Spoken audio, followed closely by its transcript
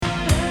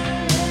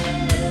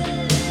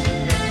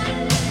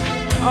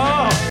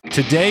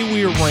Today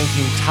we are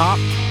ranking top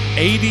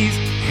 80s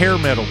hair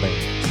metal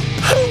bands.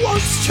 Who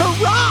wants to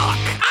rock?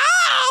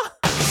 Ah!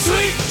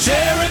 Sweet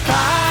cherry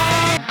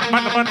pie!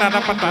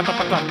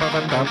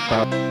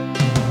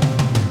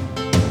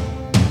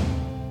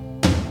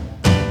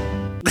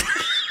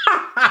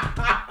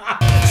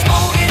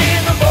 Smoking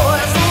in the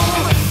boys'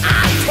 room,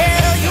 I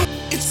tell you,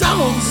 it's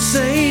all the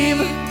same.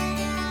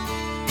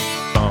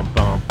 Bum,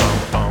 bum, bum,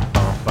 bum,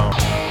 bum, bum.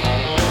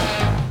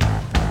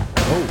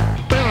 Oh.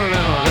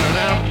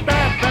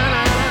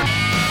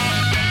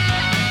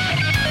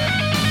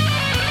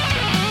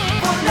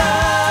 For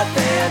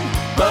nothing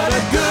but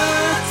a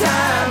good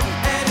time,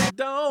 and it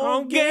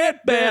don't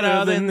get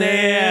better than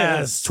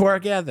this.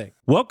 Twerk ethic.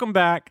 Welcome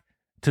back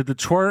to the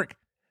Twerk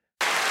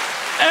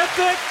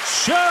Ethic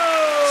Show.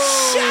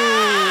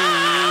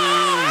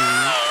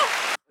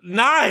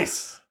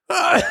 Nice.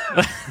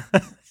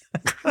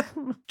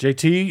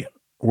 JT,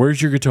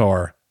 where's your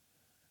guitar?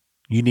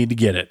 You need to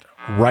get it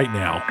right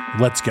now.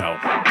 Let's go.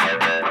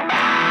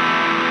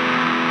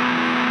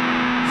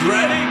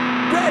 Ready?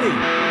 Ready.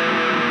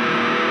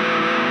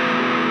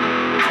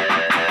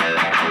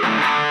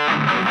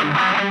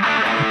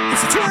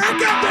 It's a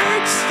twerk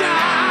epic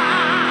style.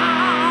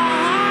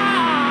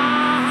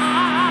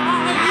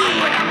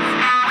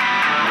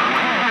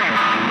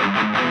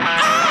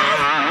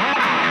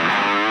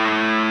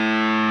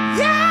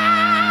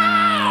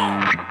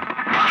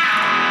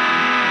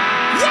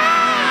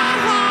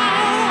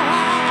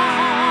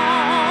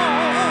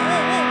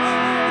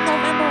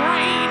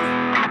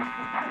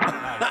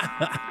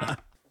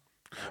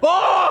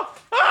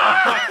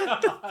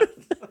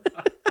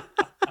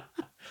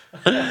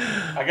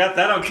 I got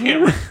that on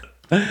camera.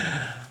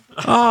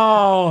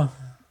 Oh,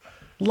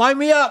 light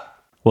me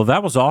up. Well,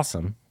 that was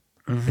awesome.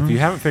 If you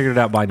haven't figured it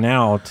out by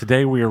now,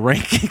 today we are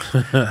ranking.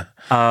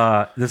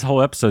 This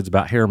whole episode's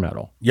about hair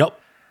metal. Yep.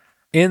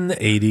 In the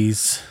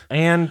 80s.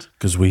 And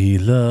Because we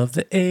love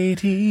the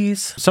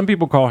 80s. some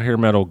people call hair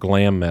metal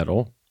glam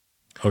metal.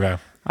 Okay.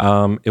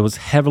 It was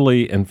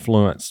heavily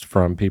influenced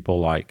from people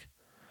like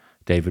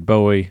David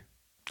Bowie,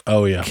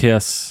 Oh, yeah.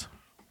 Kiss,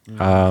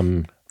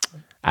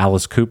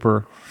 Alice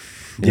Cooper.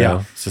 You Yeah.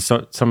 know,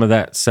 so some of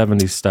that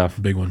 70s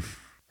stuff Big one.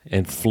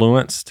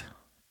 influenced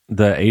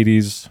the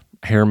 80s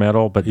hair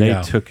metal, but they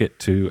Yeah. took it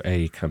to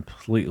a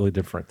completely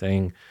different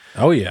thing.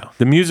 Oh, yeah.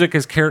 The music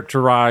is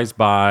characterized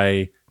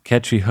by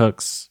catchy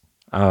hooks,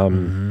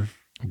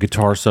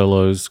 guitar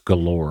solos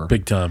galore,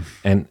 Big time.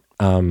 and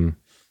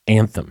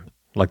anthem,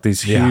 like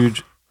these Yeah.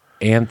 huge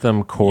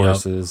anthem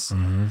choruses,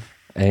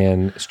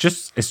 and it's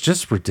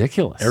just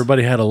ridiculous.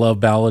 Everybody had a love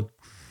ballad.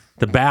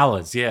 The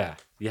ballads, yeah,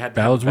 you had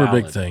to have Ballads were a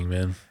big ballad. thing,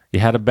 man. You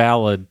had a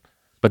ballad,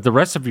 but the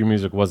rest of your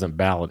music wasn't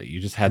ballady. You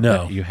just had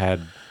No. that. You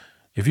had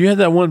If you had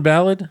that one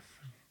ballad,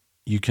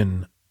 you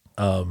can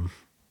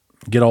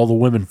get all the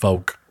women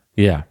folk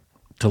yeah.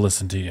 to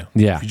listen to you.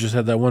 Yeah. If you just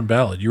had that one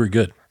ballad, you were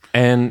good.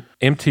 And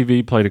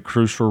MTV played a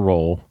crucial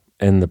role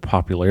in the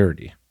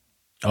popularity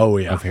Oh,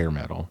 yeah. of hair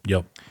metal.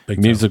 Yep. Big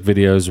time. Music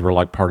videos were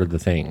like part of the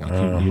thing.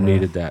 Like you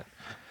needed that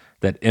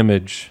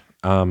image.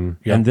 And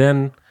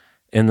then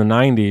in the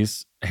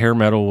 90s, hair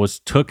metal was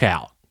took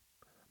out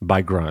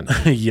by grunge.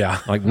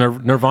 Yeah. Like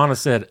Nirvana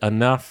said,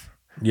 enough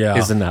Yeah.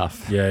 is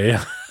enough. Yeah,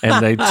 yeah.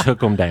 And they took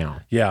them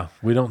down. Yeah.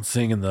 We don't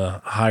sing in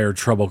the higher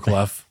treble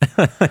clef.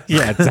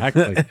 Yeah,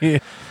 exactly.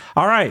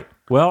 All right.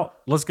 Well,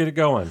 let's get it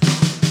going.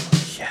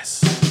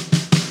 Yes.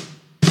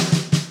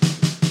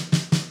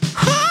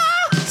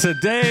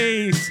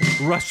 Today's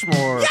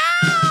Rushmore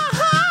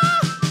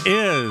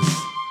is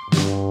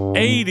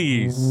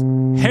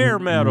 80s hair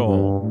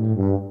metal,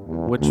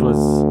 which was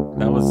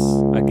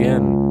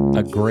again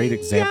a great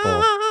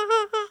example.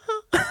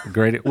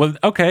 Great. Well,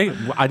 okay,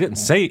 I didn't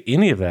say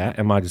any of that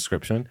in my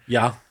description.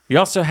 Yeah. You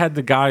also had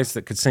the guys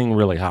that could sing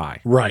really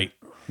high. Right.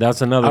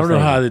 That's another I don't thing.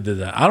 know how they did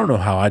that. I don't know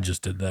how I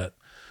just did that.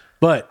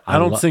 But I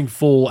don't sing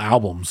full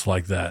albums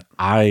like that.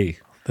 That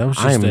was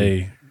just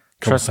a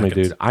couple Trust me,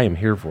 seconds. dude. I am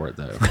here for it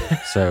though.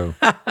 So,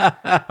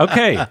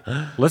 okay,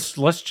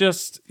 let's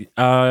just.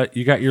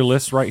 You got your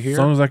list right here. As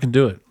long as I can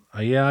do it.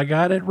 Yeah, I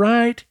got it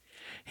right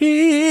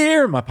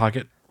here in my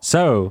pocket.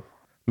 So,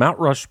 Mount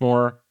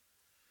Rushmore,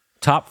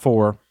 top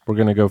 4. We're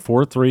going to go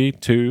 4, 3,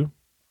 2.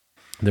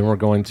 Then we're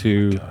going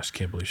to Gosh,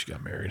 can't believe she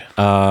got married.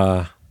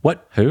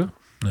 what? Who?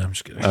 No, I'm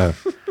just kidding.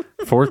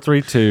 4,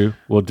 3, 2.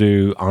 We'll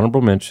do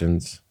honorable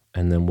mentions,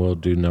 and then we'll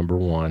do number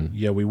 1.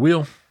 Yeah, we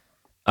will.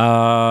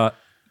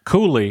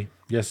 Cooley,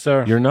 Yes,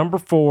 sir. your number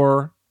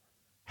 4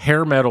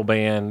 hair metal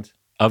band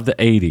of the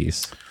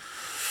 80s.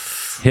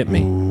 Hit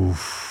me. Ooh.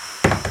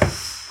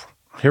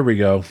 Here we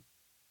go.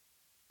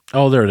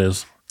 Oh, there it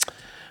is.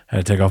 I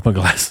had to take off my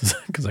glasses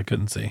because I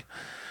couldn't see.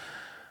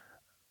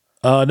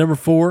 Number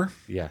 4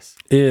 Yes.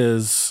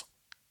 is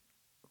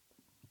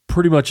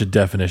pretty much a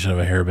definition of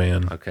a hair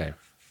band. Okay.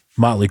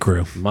 Mötley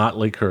Crüe.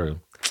 Mötley Crüe.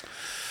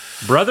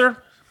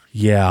 Brother,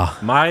 Yeah.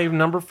 my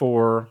number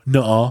 4,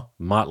 Nuh-uh.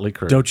 Mötley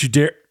Crüe. Don't you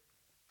dare.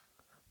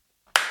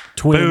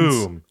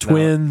 Twins. Boom.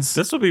 Twins.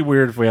 This would be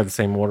weird if we had the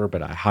same order,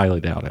 but I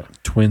highly doubt it.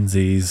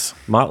 Twinsies.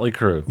 Mötley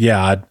Crüe.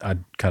 Yeah,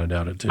 I'd kind of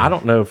doubt it too. I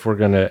don't know if we're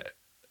gonna,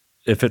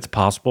 if it's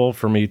possible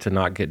for me to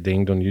not get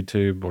dinged on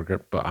YouTube,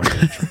 but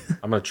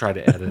I'm gonna try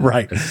to edit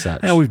Right. it as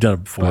such. Yeah, we've done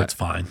it before. It's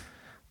fine.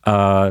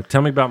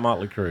 Tell me about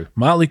Mötley Crüe.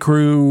 Mötley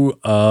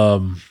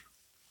Crüe.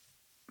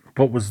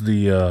 What was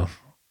the?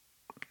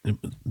 Is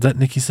that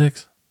Nikki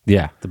Sixx?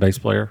 Yeah, the bass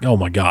player. Oh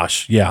my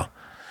gosh, yeah.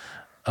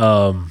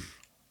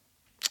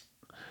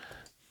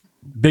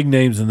 Big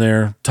names in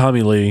there.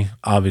 Tommy Lee,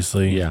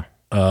 obviously. Yeah.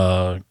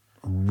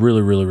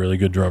 Really, really, really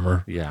good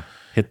drummer. Yeah.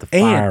 Hit the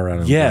fire out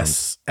of them.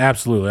 Yes,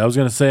 absolutely. I was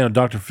going to say on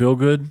Dr.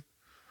 Feelgood,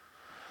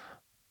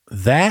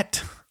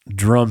 that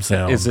drum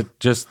sound. Is it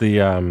just the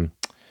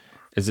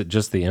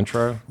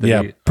intro?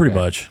 Yeah, pretty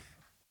much.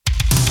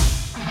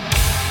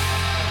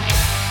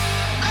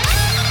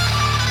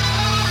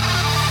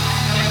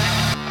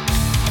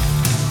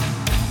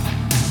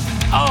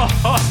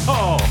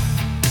 Oh,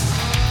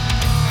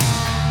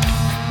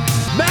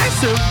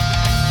 massive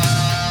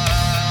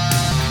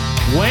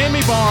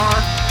whammy bar.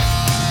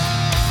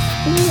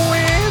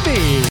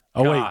 Whammy.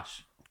 Oh,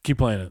 Gosh. wait. Keep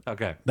playing it.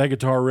 Okay. That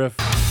guitar riff.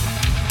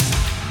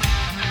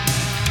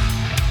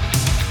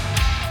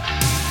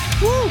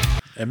 Woo!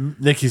 And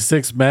Nikki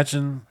Sixx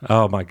matching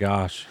Oh my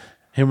gosh.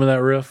 him with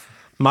that riff.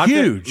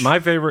 Huge. My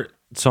favorite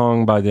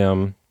song by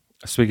them,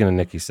 speaking of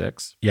Nikki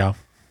Sixx, Yeah.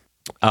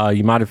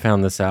 you might have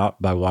found this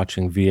out by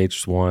watching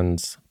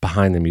VH1's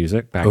Behind the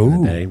Music back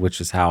in the day, which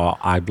is how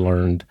I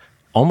learned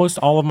almost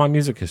all of my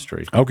music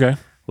history. Okay.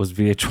 Was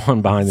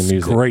VH1 Behind the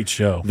Music. Great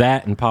show.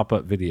 That and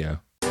Pop-Up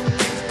Video.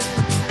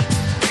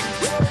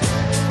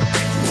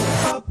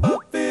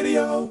 Pop-up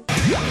video.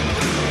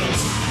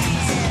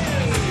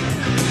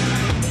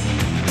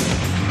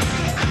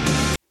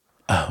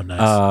 Oh,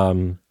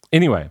 nice.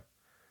 Anyway,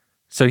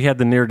 so he had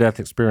the near-death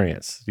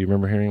experience. Do you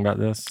remember hearing about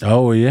this?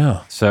 Oh,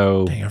 yeah.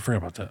 So Dang, I forgot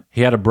about that.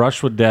 he had a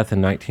brush with death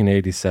in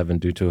 1987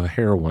 due to a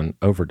heroin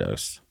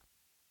overdose.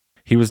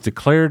 He was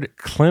declared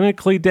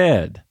clinically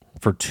dead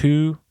for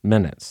 2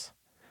 minutes.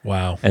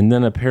 Wow. And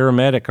then a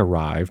paramedic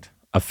arrived,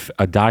 a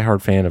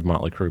diehard fan of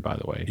Mötley Crüe, by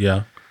the way,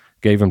 Yeah.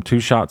 gave him 2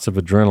 shots of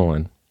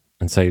adrenaline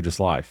and saved his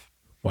life.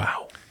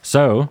 Wow.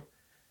 So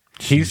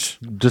he's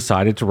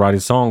decided to write a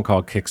song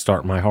called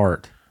Kickstart My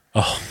Heart.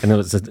 Oh. And it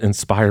was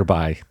inspired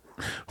by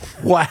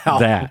Wow.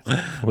 that.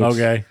 which-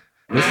 Okay.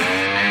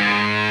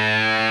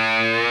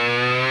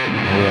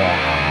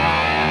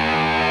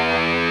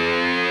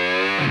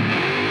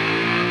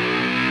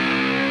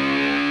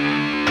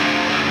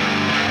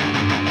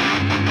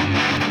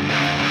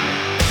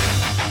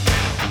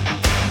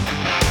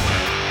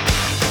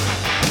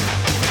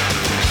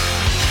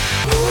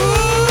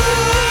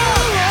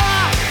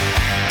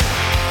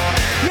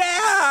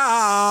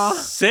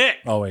 Sick.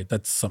 Oh, wait.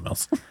 That's something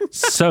else.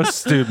 So,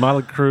 dude,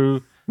 Mötley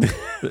Crüe,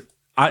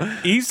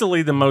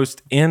 easily the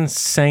most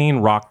insane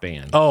rock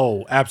band.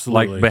 Oh,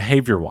 absolutely. Like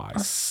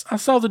behavior-wise. I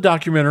saw the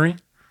documentary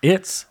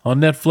It's on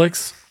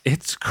Netflix.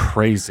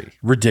 crazy.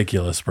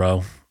 Ridiculous,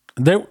 bro.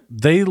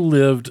 They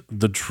lived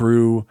the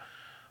true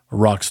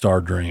rock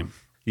star dream.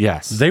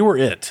 Yes. They were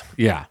it.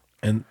 Yeah.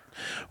 And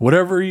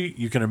whatever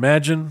you can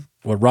imagine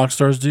what rock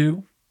stars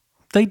do,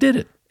 they did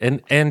it.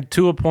 And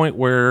to a point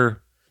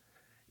where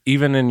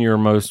even in your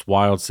most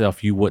wild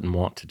self, you wouldn't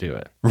want to do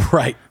it.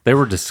 Right. They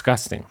were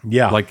disgusting.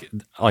 Yeah. Like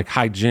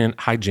hygiene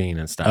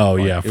and stuff. Oh,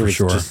 Like, yeah, it for was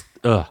sure. Just,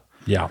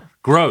 Yeah.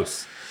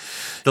 gross.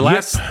 The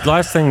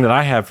last thing that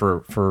I have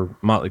for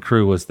Mötley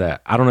Crüe was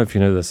that, I don't know if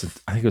you know this,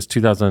 I think it was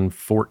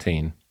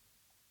 2014.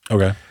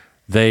 Okay.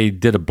 They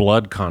did a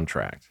blood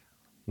contract.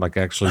 Like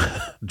actually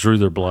drew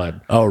their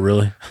blood. Oh,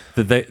 really?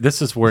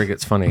 This is where it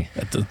gets funny.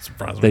 That doesn't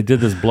surprise me. They did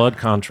this blood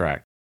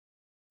contract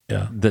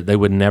Yeah. that they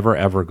would never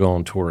ever go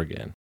on tour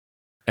again.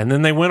 And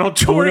then they went on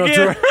tour Went on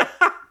again.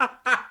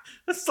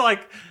 It's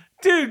like,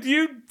 dude,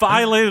 you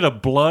violated a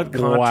blood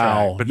contract.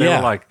 Wow. But they Yeah.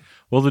 were like,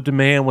 well, the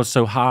demand was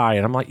so high.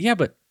 And I'm like, yeah,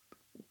 but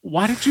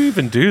why did you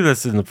even do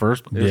this in the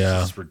first place? It's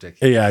just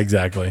ridiculous. Yeah,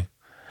 exactly.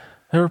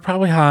 They were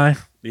probably high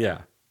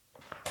Yeah.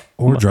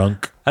 or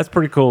drunk. That's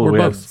pretty cool. Or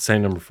We have both. the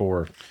same number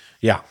 4.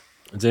 Yeah.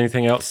 Is there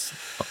anything else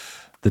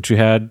that you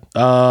had?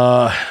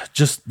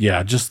 Just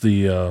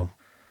the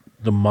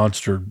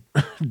monster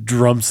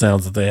drum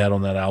sounds that they had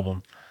on that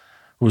album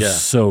was Yeah.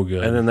 so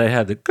good. And then they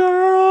had the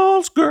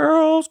girls.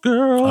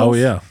 oh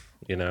yeah.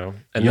 You know?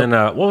 And then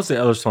what was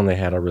the other song they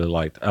had I really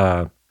liked?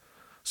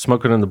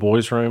 Smoking in the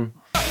Boys' Room.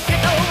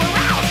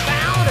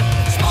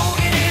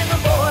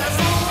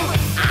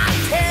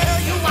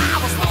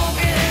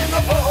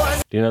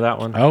 Do you know that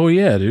one? Oh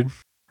yeah, dude.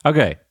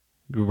 Okay.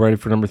 You ready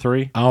for number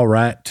 3? All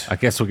right. I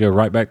guess we'll go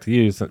right back to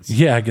you.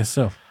 Yeah, I guess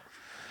so.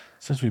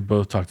 Since we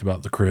both talked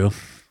about the crew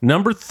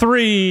Number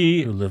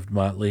 3, who lived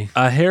Mötley.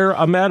 a hair,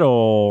 a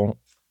metal.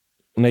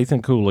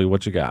 Nathan Cooley,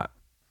 what you got?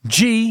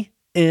 GNR.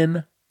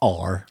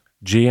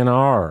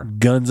 GNR.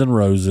 Guns N'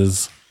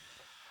 Roses.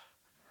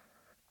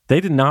 They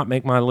did not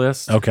make my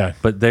list. Okay.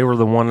 But they were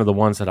one of the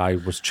ones that I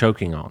was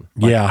choking on.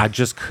 Like, Yeah. I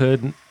just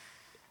couldn't.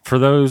 For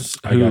those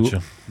I who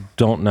gotcha.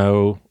 don't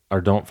know,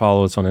 or don't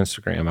follow us on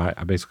Instagram,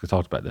 I basically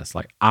talked about this.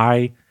 Like,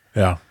 I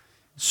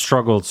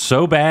struggled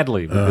so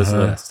badly with this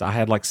list. I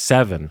had like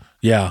 7.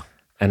 Yeah.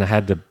 And I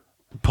had to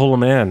pull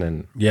them in.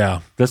 And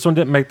this one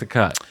didn't make the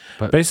cut.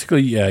 But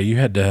basically, you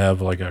had to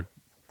have like a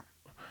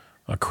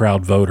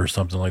crowd vote or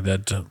something like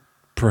that to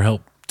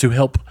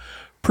help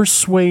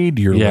persuade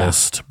your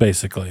list,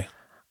 basically.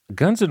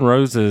 Guns N'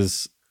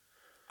 Roses,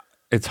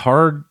 it's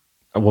hard.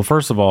 Well,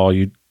 first of all,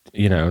 you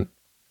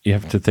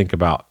have to think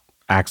about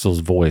Axl's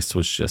voice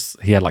was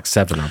just, he had like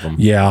 7 of them.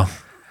 Yeah.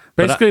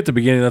 Basically, at the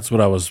beginning, that's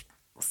what I was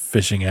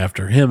fishing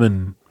after. Him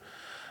and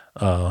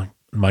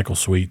Michael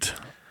Sweet.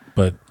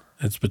 But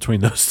it's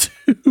between those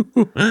two.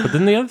 But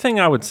then the other thing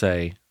I would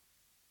say,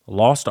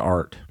 Lost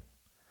Art.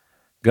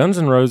 Guns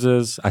N'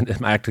 Roses,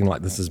 I'm acting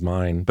like this is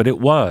mine, but it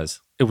was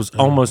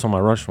almost on my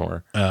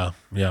Rushmore. Yeah.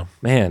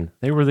 Man,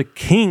 they were the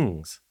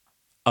kings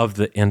of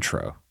the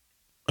intro.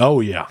 Oh,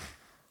 yeah.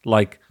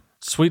 Like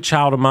Sweet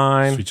Child of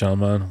Mine.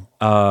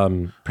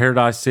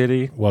 Paradise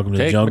City. Welcome to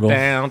the Jungle. Take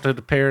me down to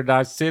the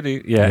Paradise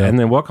City. Yeah, and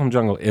then Welcome to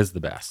Jungle is the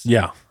best.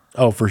 Yeah.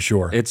 Oh, for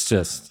sure. It's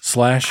just...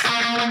 Slash.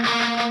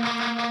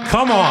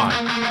 Come on.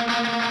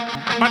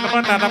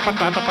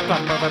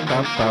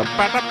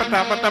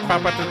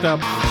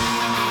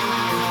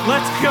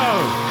 Let's go.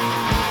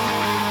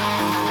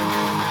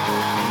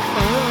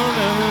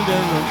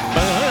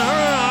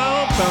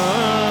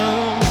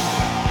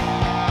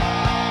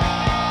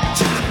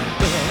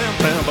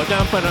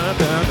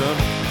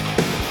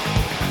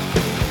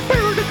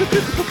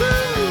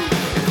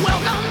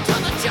 Welcome to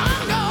the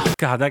jungle.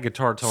 God, that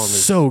guitar tone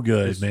is so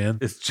good, man.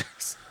 It's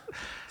just...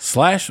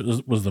 Slash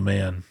was the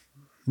man.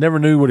 Never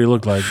knew what he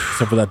looked like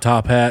except for that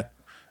top hat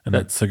and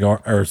that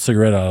cigar or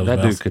cigarette out of his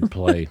That mouth. dude could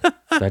play.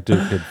 That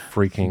dude could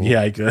freaking he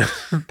could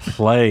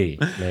play,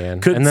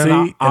 man. Couldn't and then see,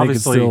 and he could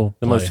obviously still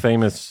the play. most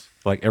famous,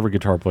 like every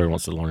guitar player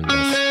wants to learn this.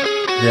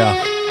 Yeah.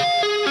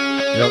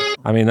 Yep.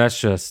 I mean, that's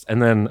just,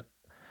 and then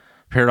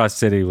Paradise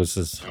City was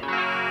just.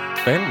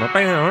 It's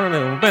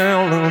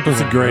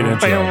a great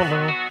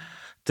intro.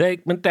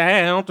 Take me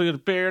down to the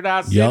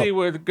Paradise City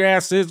where the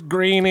grass is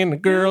green and the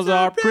girls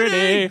are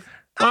pretty.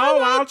 Oh,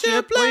 won't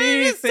you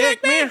please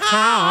take me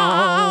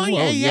home?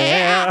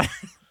 Yeah.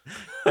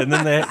 And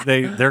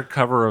then their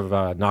cover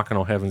of Knocking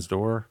on Heaven's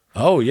Door.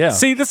 Oh, yeah.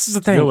 See, this is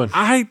the thing.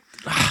 I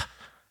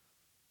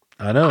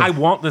know. I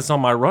want this on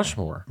my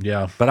Rushmore.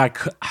 Yeah. But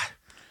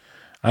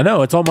I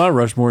know. It's on my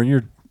Rushmore, and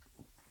you're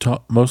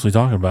mostly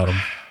talking about them,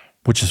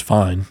 which is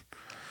fine.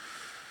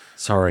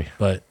 Sorry.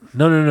 But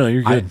no,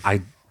 you're good.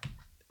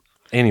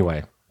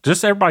 Anyway,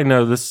 just so everybody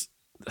know this.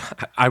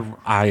 I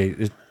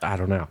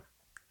don't know.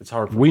 It's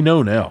hard. We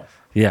know now.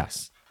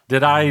 Yes.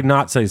 Did I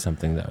not say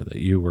something though that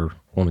you were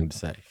wanting to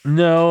say?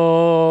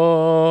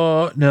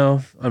 No.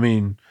 I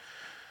mean,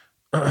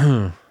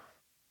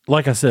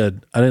 like I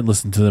said, I didn't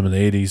listen to them in the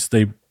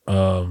 80s.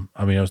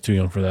 I was too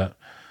young for that.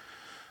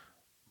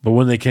 But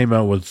when they came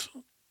out with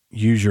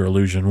Use Your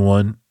Illusion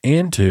 1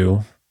 and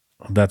 2,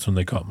 that's when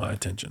they caught my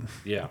attention.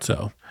 Yeah.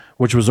 So,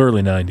 which was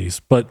early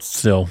 90s, but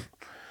still,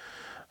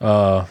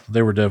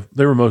 they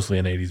were mostly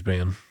an 80s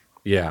band.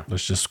 Yeah.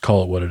 Let's just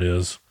call it what it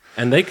is.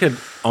 And they could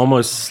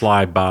almost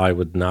slide by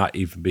with not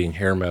even being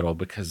hair metal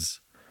because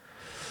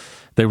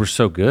they were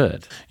so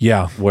good.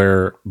 Yeah.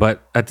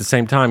 But at the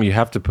same time, you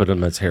have to put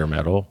them as hair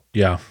metal.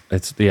 Yeah.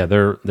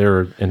 They're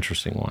an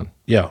interesting one.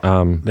 Yeah.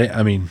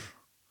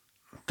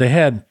 They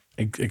had,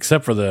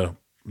 except for the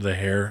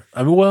hair.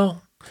 I mean,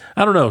 well,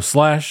 I don't know.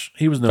 Slash,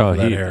 he was known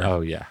for that hair.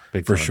 Oh yeah,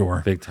 for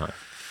sure, big time.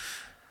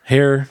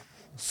 Hair,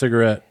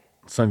 cigarette,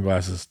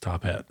 sunglasses,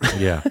 top hat.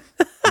 Yeah,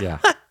 yeah.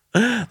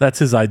 That's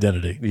his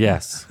identity.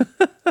 Yes.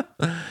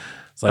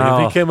 It's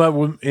like if he came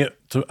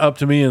up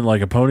to me in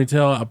like a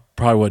ponytail, I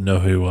probably wouldn't know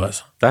who he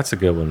was. That's a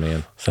good one,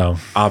 man. So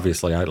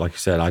obviously, like you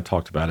said, I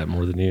talked about it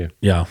more than you.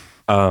 Yeah.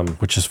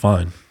 Which is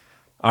fine.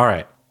 All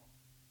right.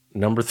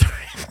 Number 3.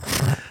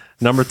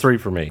 Number 3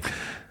 for me.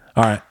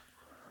 All right.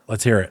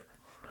 Let's hear it.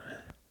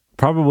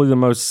 Probably the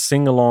most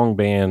sing-along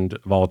band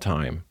of all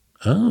time.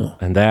 Oh.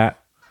 And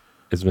that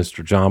is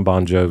Mr. John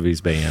Bon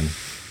Jovi's band,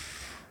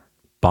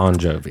 Bon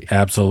Jovi.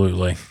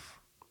 Absolutely.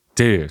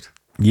 Dude.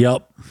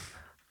 Yep.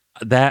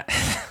 That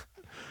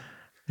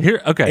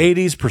here, okay.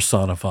 80s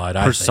personified.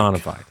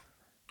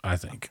 I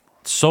think.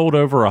 Sold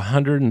over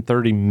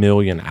 130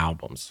 million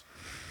albums.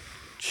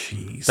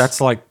 Jeez.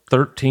 That's like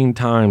 13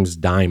 times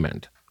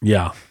diamond.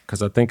 Yeah.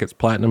 Because I think it's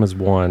platinum is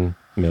 1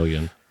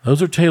 million.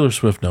 Those are Taylor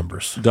Swift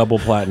numbers. Double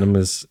platinum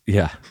is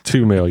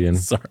 2 million.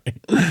 Sorry.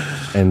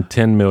 And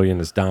 10 million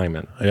is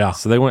diamond. Yeah.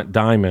 So they went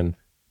diamond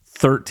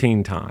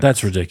 13 times.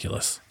 That's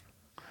ridiculous.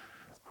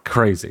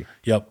 Crazy.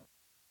 Yep.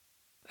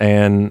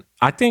 And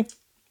I think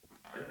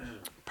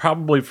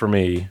probably for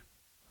me,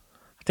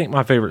 I think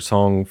my favorite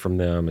song from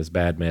them is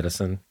Bad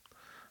Medicine.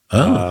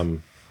 Oh.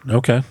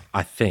 Okay.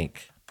 I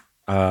think.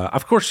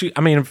 Of course,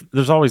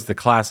 there's always the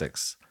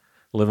classics.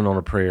 Living on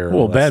a Prayer.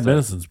 Well, Bad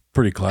Medicine's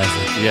pretty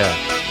classic. Yeah.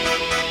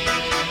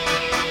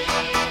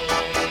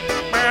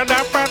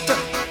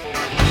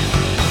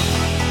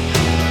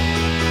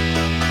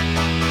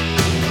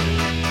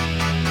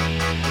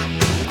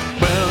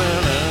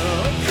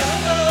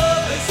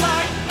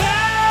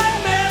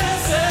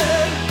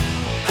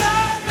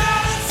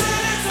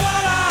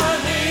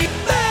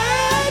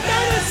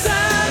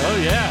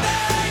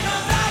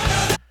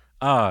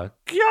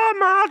 Cure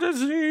my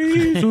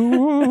disease.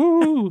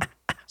 Ooh.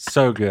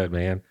 So good,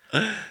 man.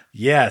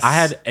 Yes. I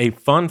had a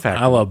fun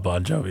fact. I love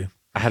Bon Jovi.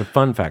 I had a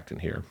fun fact in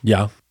here.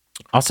 Yeah.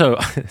 Also,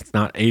 it's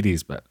not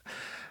 80s, but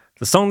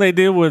the song they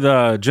did with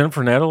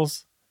Jennifer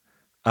Nettles,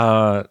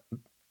 The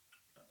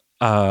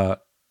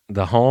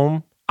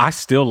Home, I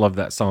still love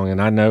that song,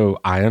 and I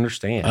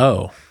understand.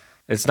 Oh.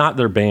 It's not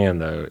their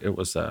band, though. It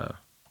was, what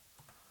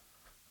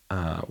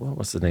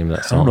was the name of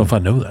that song? I don't know if I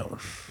know that one.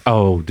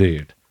 Oh,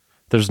 dude.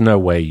 There's no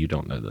way you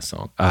don't know this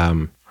song.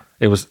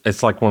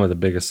 It's like one of the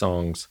biggest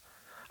songs.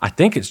 I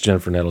think it's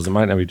Jennifer Nettles. It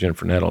might not be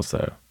Jennifer Nettles,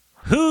 though.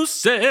 Who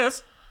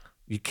says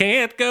you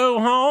can't go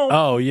home?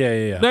 Oh,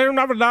 yeah. They're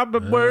not the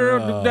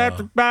world that's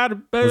about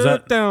to Was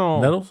that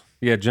down. Nettles?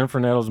 Yeah, Jennifer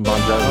Nettles and Bon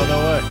Jovi. Oh, no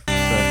way.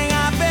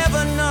 I've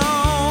ever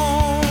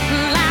known,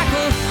 like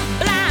a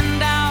blind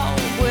dog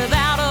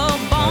without a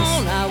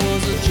bone. I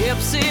was a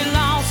gypsy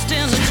lost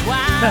in the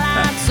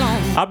twilight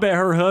zone. I bet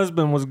her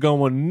husband was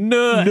going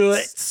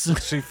nuts.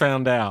 She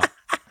found out.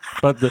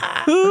 But the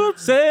who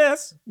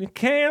says you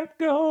can't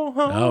go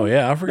home? Oh,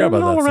 yeah. I forgot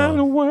about that around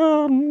the song.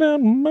 world.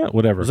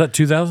 Whatever. Was that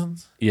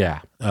 2000s?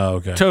 Yeah. Oh,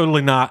 okay.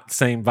 Totally not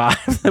same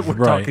vibe that we're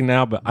Right. talking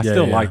now, but I Yeah,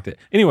 still yeah. liked it.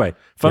 Anyway,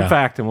 fun Yeah.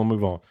 fact, and we'll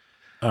move on.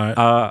 All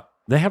right.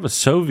 They have a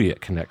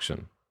Soviet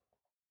connection.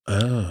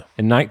 Oh.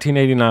 In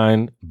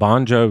 1989,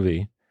 Bon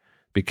Jovi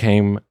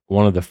became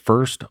one of the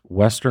first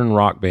Western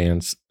rock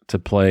bands to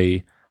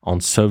play on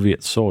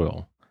Soviet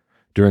soil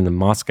during the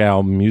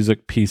Moscow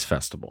Music Peace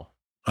Festival.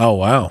 Oh,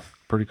 wow.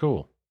 Pretty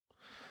cool.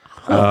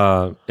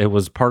 It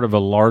was part of a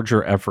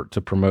larger effort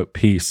to promote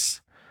peace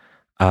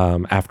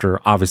after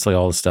obviously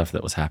all the stuff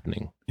that was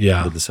happening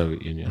Yeah. with the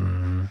Soviet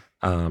Union.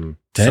 Dang.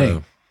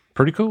 So,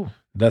 pretty cool.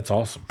 That's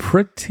awesome.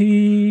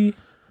 Pretty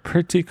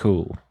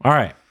cool. All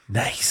right.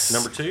 Nice.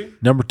 Number two.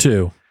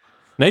 2.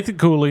 Nathan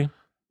Cooley.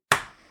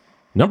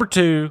 Number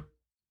 2.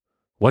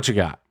 What you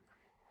got?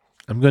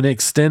 I'm going to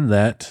extend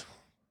that.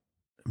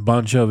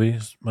 Bon Jovi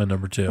is my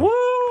number 2.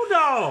 Woo,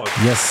 dog.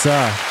 Yes,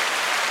 sir.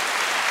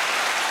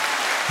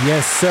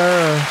 Yes,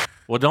 sir.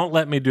 Well, don't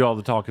let me do all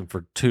the talking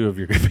for 2 of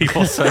your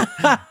people. So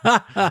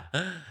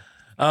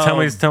tell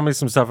me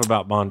some stuff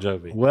about Bon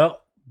Jovi. Well,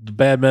 The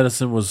Bad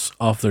Medicine was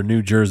off their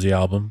New Jersey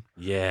album,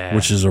 Yeah.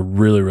 which is a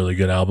really, really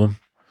good album.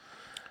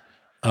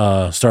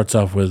 Starts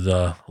off with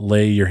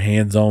Lay Your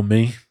Hands on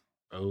Me.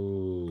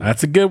 Oh.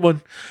 That's a good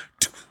one.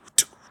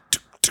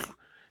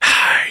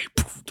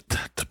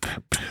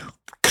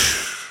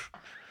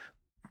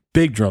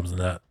 Big drums in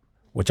that,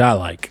 which I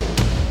like.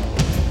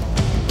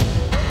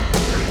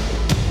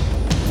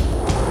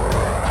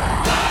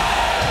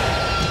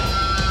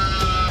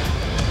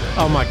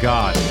 Oh my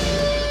God.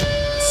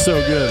 So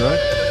good, right?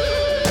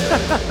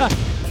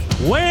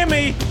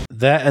 Whammy.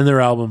 That and their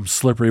album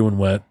Slippery When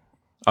Wet.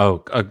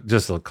 Oh,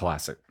 just a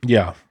classic.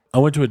 Yeah. I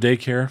went to a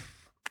daycare,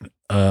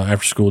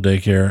 after school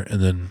daycare,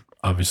 and then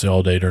obviously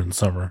all day during the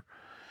summer.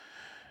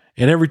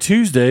 And every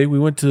Tuesday we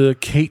went to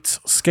Kate's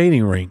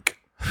skating rink.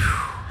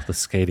 The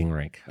skating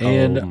rink.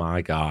 And- oh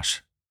my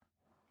gosh.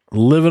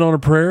 Living on a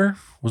Prayer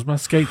was my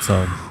skate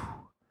song.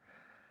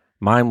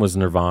 Mine was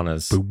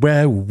Nirvana's. That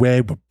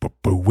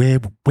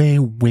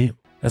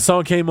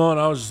song came on,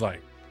 I was just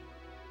like,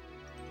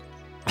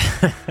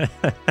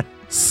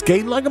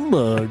 skating like a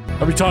mug.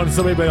 I'll be talking to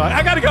somebody, be like,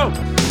 I gotta go.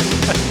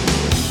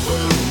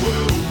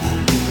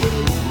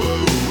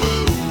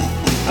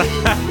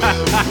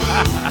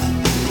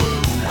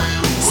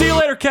 See you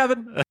later,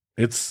 Kevin.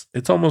 It's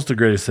almost the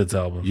greatest hits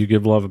album. You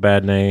Give Love a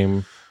Bad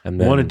Name. And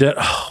then Wanted Dead.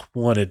 Oh,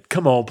 Wanted.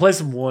 Come on, play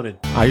some Wanted.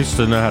 I used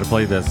to know how to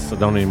play this. I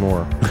don't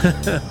anymore.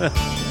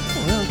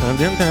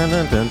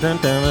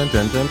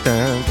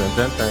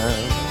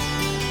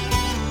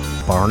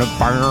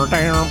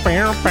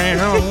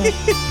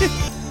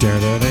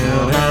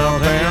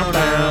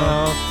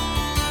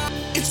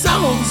 It's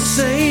all the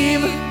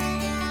same.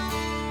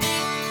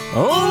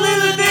 Only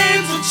the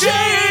names will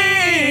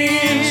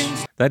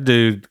change. That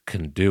dude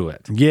can do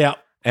it. Yeah.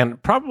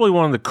 And probably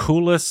one of the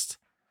coolest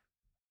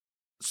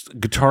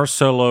guitar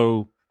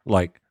solo,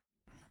 like,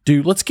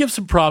 Dude, let's give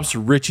some props to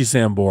Richie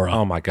Sambora.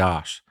 oh my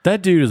gosh.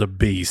 That dude is a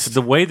beast.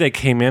 The way they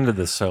came into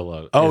this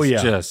solo Oh, is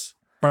yeah. just...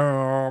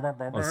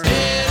 Let's see.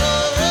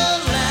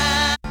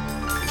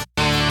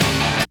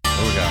 Here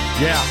we go.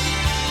 Yeah.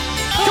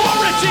 Come on,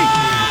 Richie!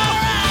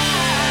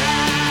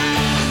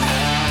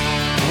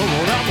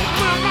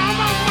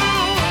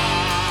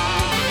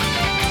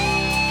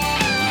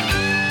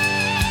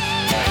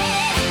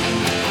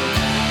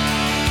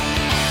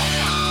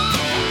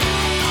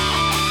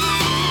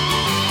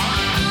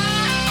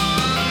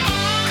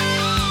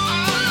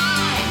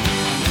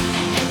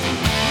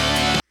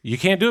 You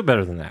can't do it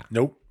better than that.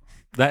 Nope.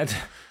 That...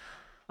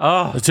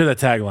 Oh, Let's hear that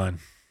tagline.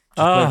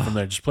 Just play it from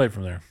there. Just play it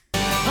from there.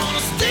 On a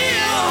steel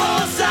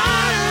horse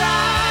I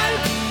ride.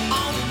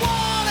 On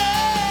wanted.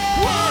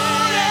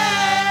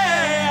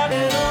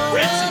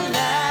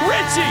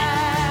 Richie!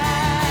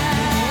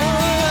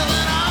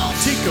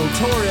 Tico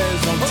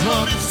Torres on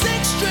top.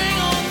 Six string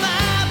on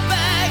my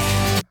back.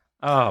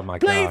 oh my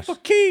Play gosh. for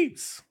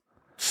keeps.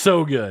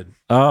 So good.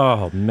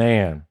 Oh,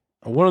 man.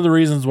 one of the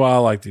reasons why I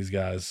like these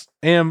guys.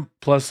 And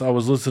plus, I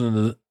was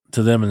listening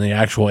to them in the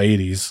actual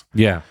 80s.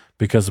 Yeah.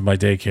 Because of my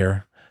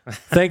daycare.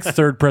 Thanks,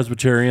 Third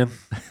Presbyterian.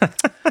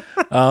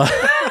 Yeah,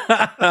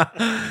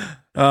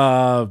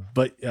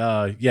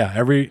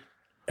 every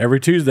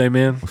Tuesday,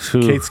 man.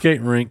 Kate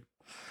Skating Rink.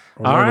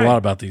 I learned a lot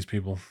about these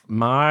people.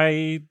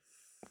 My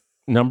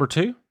number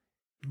 2?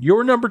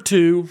 Your number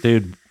 2.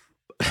 Dude,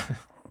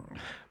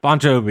 Bon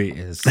Jovi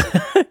is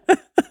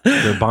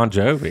the Bon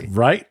Jovi.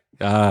 Right?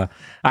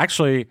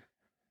 Actually,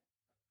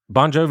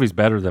 Bon Jovi's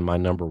better than my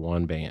number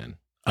 1 band.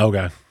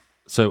 Okay.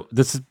 So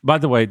this is, by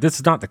the way, this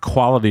is not the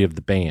quality of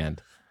the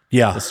band.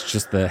 Yeah. It's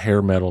just the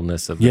hair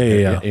metalness of the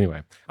Yeah.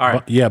 Anyway. All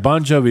right. Yeah,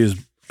 Bon Jovi is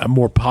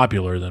more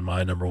popular than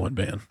my number 1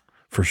 band,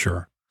 for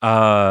sure.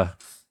 Not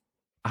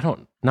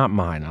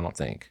mine, I don't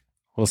think.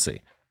 We'll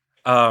see.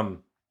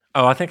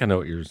 I think I know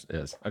what yours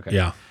is. Okay.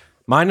 Yeah.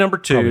 My number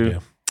 2.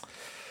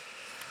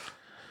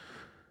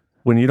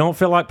 When you don't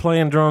feel like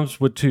playing drums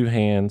with 2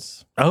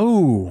 hands.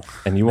 Oh.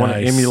 And you want to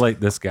emulate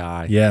this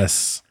guy.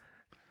 Yes.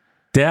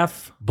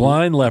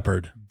 Blind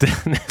Leopard.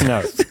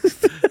 No.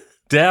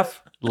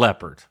 Def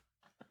Leppard.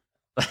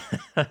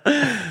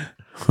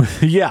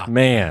 Yeah.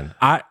 Man,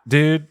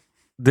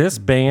 this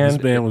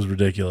band was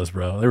ridiculous,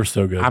 bro. They were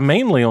so good. I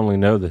mainly only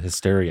know the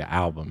Hysteria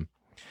album.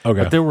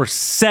 Okay. But there were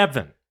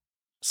 7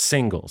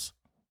 singles.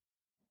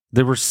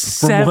 There were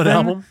 7 what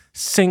album?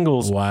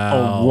 Singles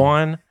on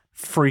one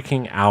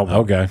freaking album.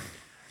 Okay.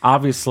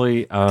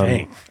 Obviously,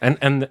 Dang.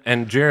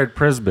 and Jared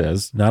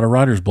Prisbiz. Not a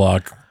writer's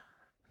block.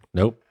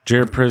 Nope.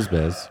 Jared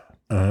Prisbiz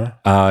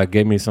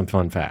gave me some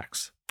fun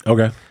facts.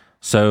 Okay.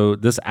 So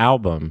this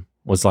album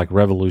was like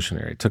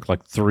revolutionary. It took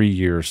like 3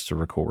 years to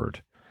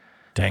record.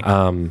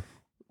 Dang.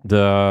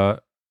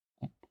 The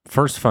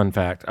first fun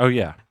fact. Oh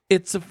yeah.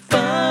 It's a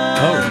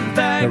fun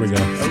fact. There we go.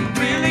 A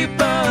really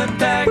fun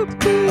fact.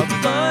 A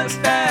fun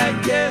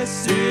fact.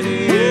 Yes, it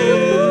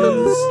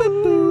is.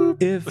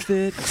 If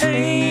it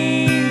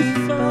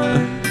ain't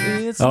fun,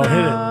 it's Oh, hit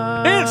it.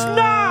 not. It's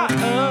not.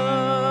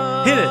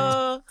 Hit it.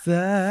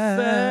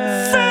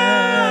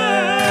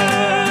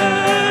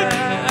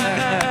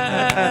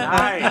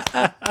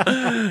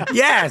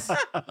 Yes.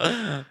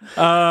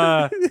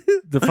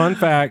 The fun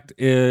fact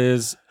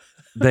is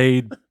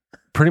they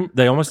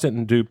almost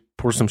didn't do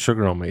Pour Some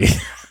Sugar on Me.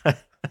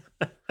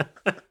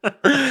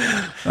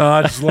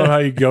 I just love how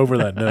you go over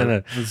that I know.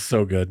 note. It's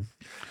so good.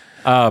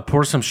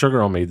 Pour Some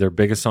Sugar on Me, their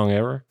biggest song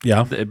ever.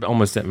 Yeah. It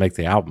almost didn't make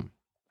the album.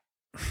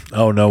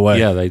 Oh, no way.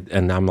 Yeah,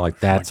 and I'm like,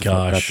 that's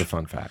gosh. a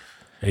fun fact.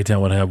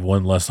 A-Town would have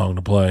one less song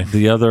to play.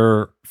 The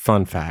other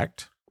fun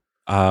fact,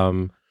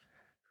 and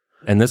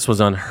this was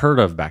unheard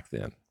of back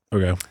then.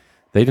 Okay.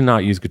 They did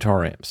not use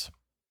guitar amps.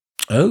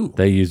 Oh.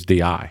 They used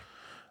DI,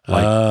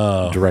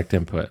 like direct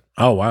input.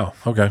 Oh, wow.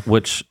 Okay.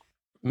 Which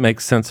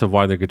makes sense of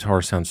why their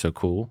guitar sounds so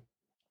cool.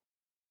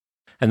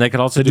 And they could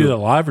also They do that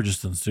live or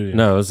just in the studio?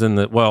 No, it was in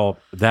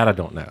that I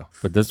don't know.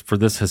 But for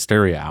this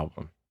Hysteria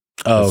album.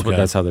 Oh,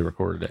 That's how they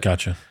recorded it.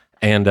 Gotcha.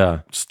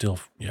 And still,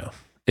 yeah.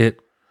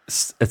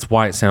 It's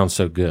why it sounds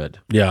so good.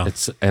 Yeah.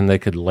 And they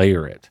could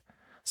layer it.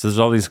 So there's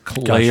all these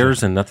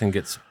layers and nothing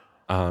gets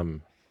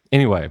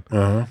anyway.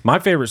 My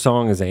favorite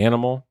song is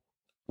Animal,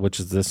 which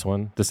is this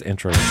one, this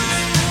intro.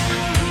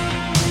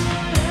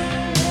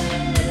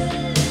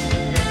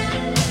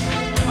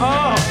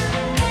 Oh.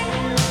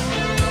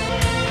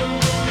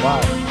 Wow.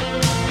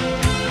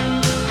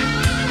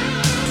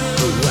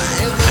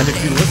 And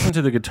if you listen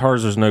to the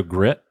guitars, there's no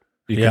grit.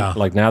 You can,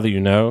 like now that you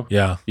know,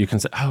 you can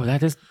say, "Oh,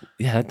 that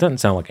doesn't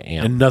sound like an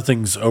amp." And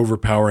nothing's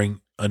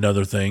overpowering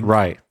another thing.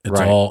 Right. It's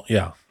all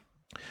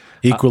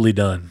equally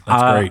done.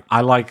 That's great.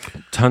 I like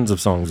tons of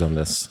songs on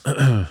this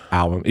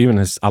album.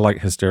 Even I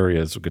like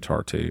Hysteria's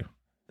guitar too.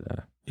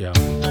 Yeah.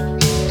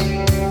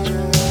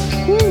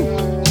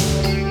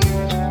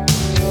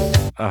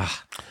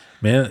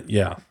 Man,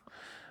 yeah.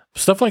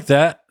 Stuff like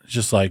that.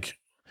 Just like,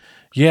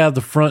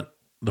 the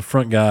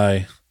front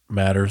guy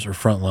matters, or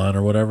front line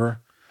or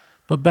whatever.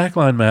 But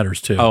backline matters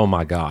too. Oh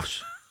my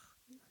gosh.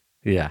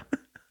 Yeah.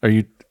 Are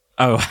you?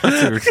 Oh,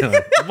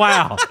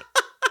 wow.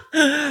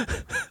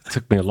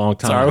 Took me a long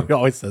time. Sorry, we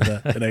always said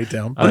that in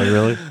A-Town. Oh,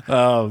 really?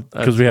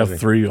 Because we have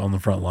 3 on the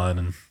front line,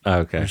 and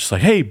okay, we're just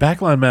like, hey,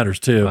 backline matters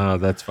too. Oh,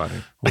 that's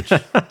funny.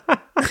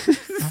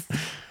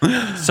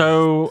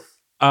 So,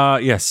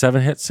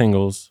 7 hit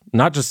singles.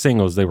 Not just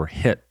singles; they were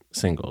hit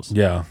singles.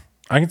 Yeah,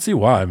 I can see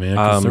why, man.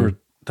 'Cause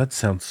that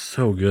sounds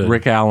so good.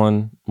 Rick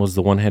Allen was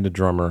the one-handed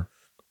drummer.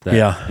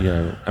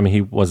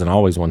 He wasn't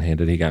always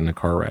one-handed. He got in a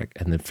car wreck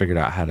and then figured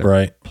out how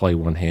to play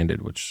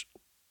one-handed, which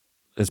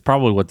is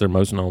probably what they're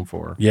most known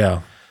for.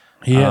 Yeah.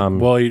 He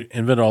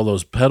invented all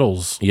those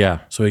pedals. Yeah.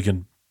 So he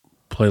can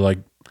play like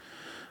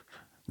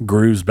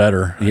grooves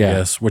better, I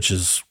guess, which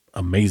is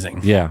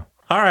amazing. Yeah.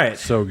 All right.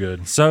 So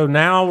good. So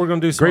now we're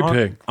going to do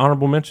some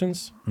honorable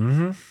mentions.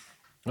 Mm-hmm.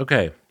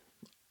 Okay.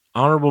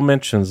 Honorable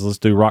mentions. Let's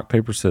do rock,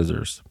 paper,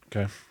 scissors.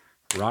 Okay.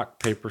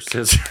 Rock, paper,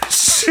 scissors.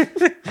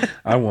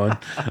 I won.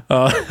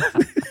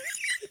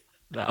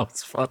 That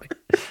was funny.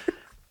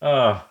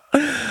 I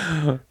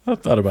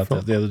thought about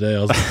that the other day.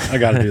 I was like, I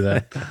got to do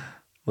that.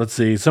 Let's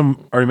see.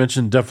 Some already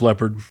mentioned Def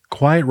Leppard,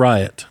 Quiet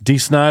Riot, Dee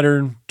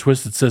Snider,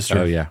 Twisted Sister.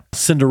 Oh, yeah.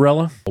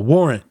 Cinderella,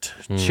 Warrant,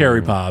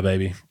 Cherry Pie,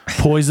 baby,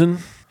 Poison,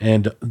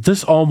 and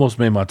this almost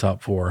made my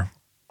top 4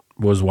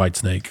 was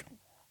Whitesnake.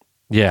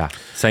 Yeah,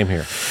 same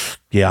here.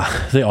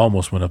 Yeah, they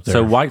almost went up there.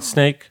 So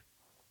Whitesnake,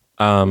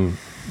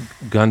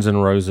 Guns N'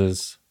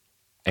 Roses,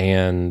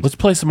 and let's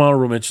play some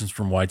honorable mentions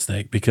from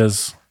Whitesnake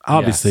because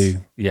obviously,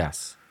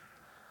 yes.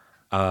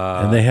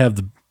 And they have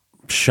the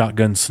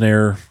shotgun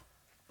snare.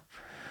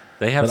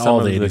 They have that some all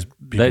of the the 80s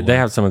people they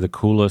have some of the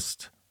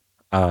coolest.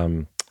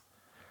 They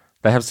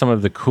have some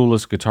of the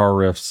coolest guitar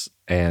riffs,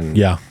 and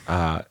Yeah.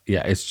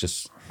 It's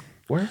just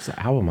where's the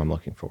album I'm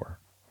looking for?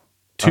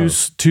 Two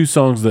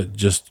songs that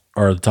just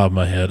are at the top of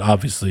my head.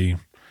 Obviously,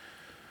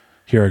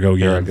 Here I Go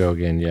Again. Here I Go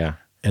Again. Yeah.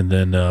 And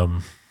then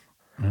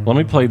Let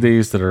me play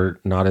these that are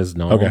not as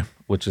known. Okay.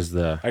 Which is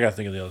the I gotta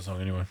think of the other song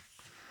anyway.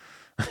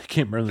 I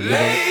can't remember the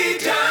name.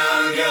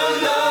 Down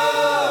your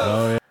love.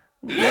 Oh yeah.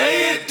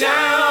 Lay it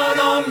down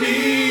on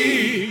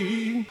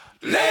me.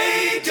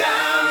 Lay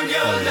down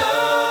your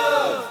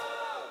love.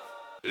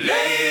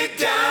 Lay it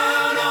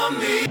down on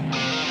me.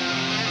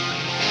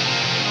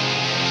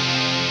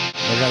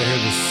 I gotta hear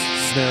this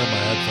snare in my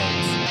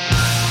headphones.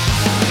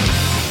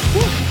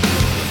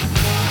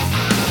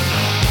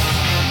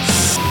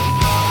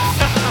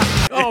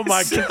 Oh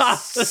my god,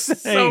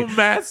 so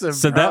massive.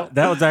 so bro.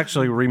 that was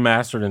actually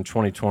remastered in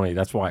 2020.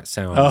 That's why it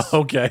sounds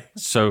okay.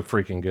 so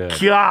freaking good.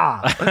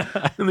 God,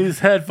 and these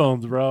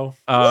headphones, bro.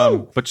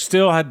 But they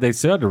still had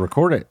to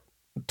record it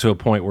to a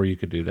point where you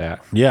could do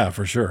that. Yeah,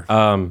 for sure.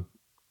 I'm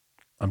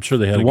sure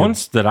they had The a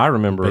ones that I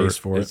remember bass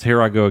for is it.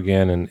 Here I Go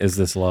Again and Is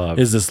This Love.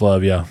 Is This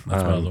Love? Yeah,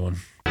 that's my other one.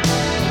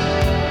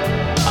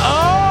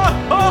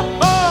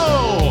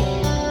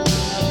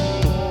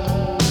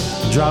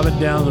 Driving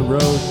down the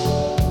road,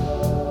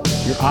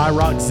 your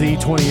IROC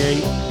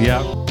Z28.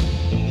 Yeah.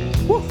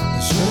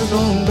 Should've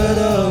known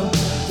better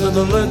than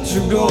to let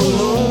you go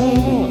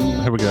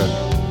alone. Here we go.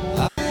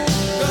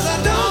 'Cause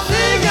I don't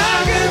think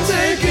I can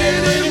take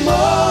it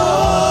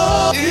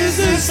anymore. Is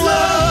this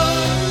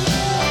love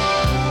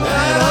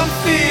that I'm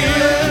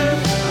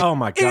feeling? Oh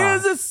my God.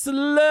 Is this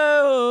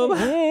love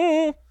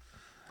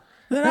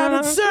that I've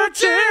been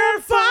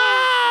searching for?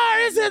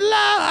 Is it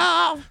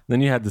love?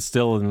 Then you had The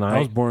Still of the I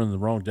was Night. born in the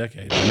wrong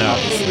decade. No.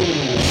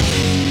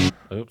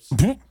 Oops.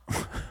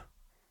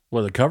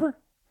 What, the cover?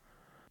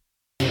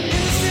 In the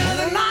still of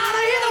the night,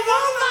 I hear the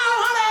warm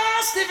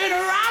honey sniffing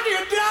around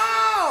your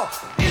door.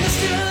 In the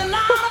still of the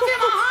night, I feel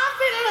my heart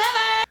beating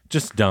heavy.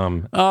 Just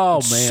dumb. Oh,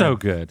 man. So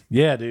good.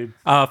 Yeah, dude.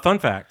 Fun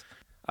fact.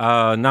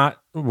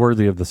 Not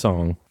worthy of the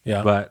song.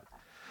 Yeah. But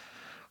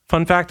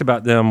fun fact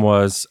about them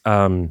was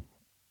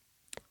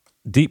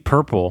Deep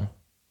Purple,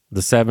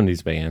 the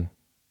 70s band,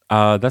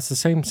 that's the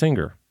same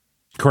singer.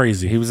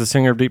 Crazy. He was the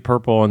singer of Deep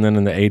Purple, and then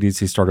in the 80s,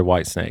 he started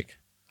Whitesnake.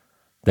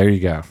 There you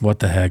go. What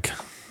the heck?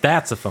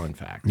 That's a fun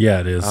fact. Yeah,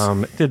 it is.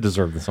 It did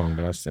deserve the song,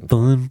 but I just didn't.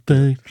 Fun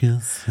fact,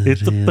 yes,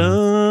 It's a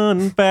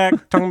fun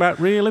fact. Talking about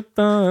really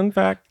fun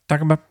fact.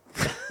 Talking about.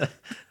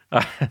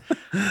 All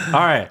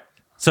right.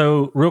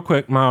 So real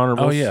quick, my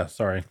honorables. Oh, yeah,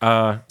 sorry.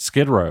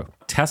 Skid Row,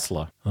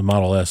 Tesla. The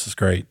Model S is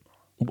great.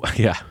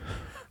 Yeah.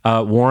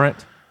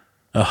 Warrant,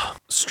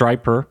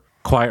 Stryper,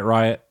 Quiet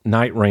Riot,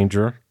 Night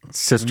Ranger,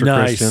 Sister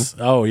Nice. Christian.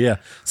 Oh, yeah.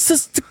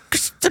 Sister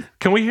Christian.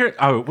 Can we hear?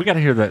 Oh, we got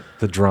to hear the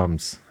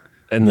drums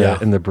in the Yeah.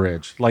 in the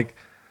bridge. Like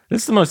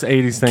this is the most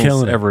 80s thing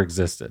Killing that's it. ever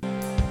existed.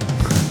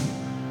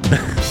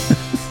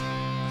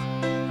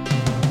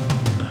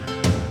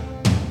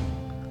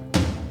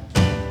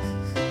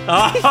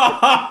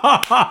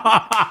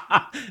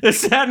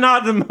 Is that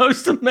not the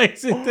most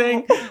amazing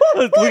thing?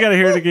 We got to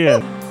hear it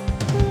again.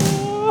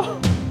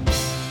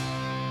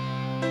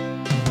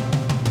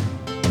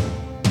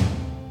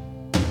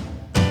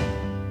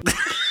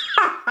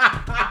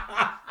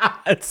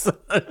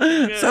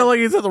 Sound like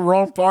he's at the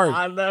wrong part.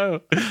 I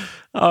know.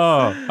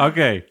 Oh,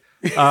 okay.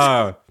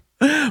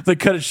 They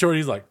cut it short.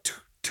 He's like,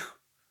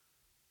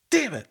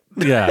 damn it.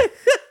 Yeah.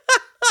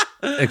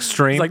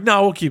 Extreme. He's like,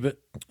 no, we'll keep it.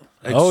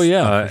 Oh,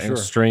 yeah, for sure.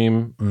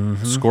 Extreme,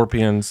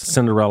 Scorpions,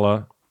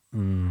 Cinderella,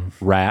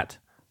 Rat,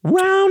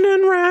 Round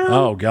and Round.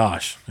 Oh,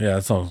 gosh. Yeah,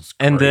 that sounds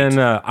great. And then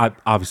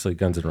obviously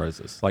Guns N'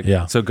 Roses.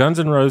 Yeah. So Guns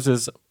N'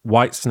 Roses,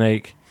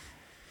 Whitesnake,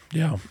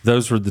 Yeah.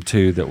 those were the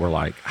two that were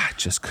like, I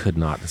just could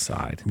not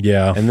decide.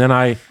 Yeah. And then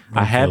I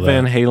had feel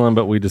Van that. Halen,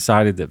 but we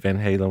decided that Van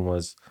Halen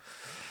was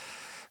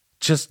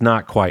just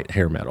not quite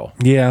hair metal.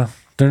 Yeah.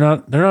 They're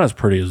not as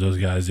pretty as those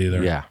guys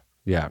either. Yeah.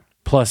 Yeah.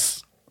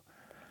 Plus,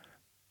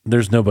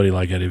 there's nobody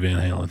like Eddie Van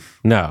Halen.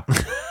 No.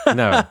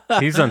 No.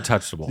 He's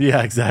untouchable.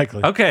 Yeah,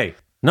 exactly. Okay.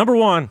 Number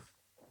one.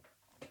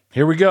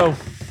 Here we go.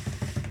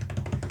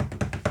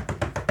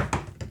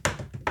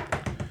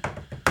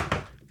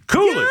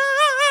 Cooley.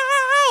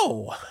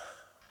 Oh.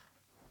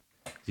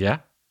 Yeah.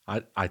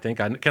 I think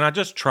can I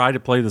just try to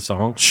play the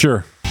song?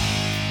 Sure.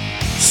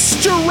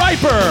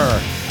 Stryper.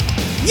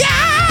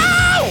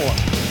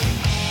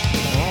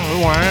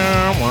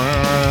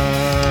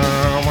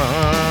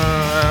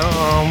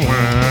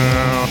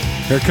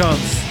 Here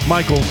comes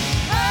Michael.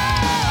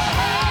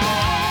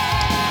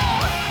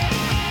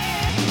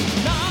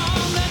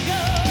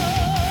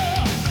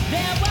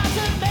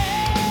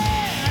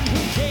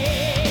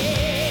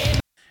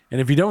 And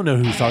if you don't know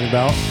who he's talking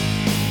about,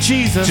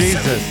 Jesus.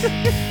 Jesus.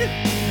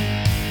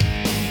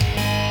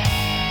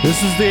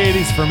 This is the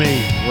 80s for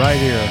me, right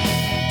here.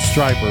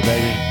 Stryper,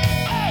 baby.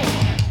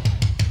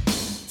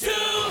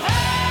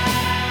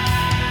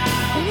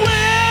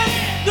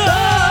 With the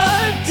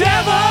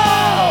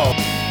devil.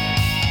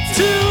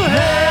 To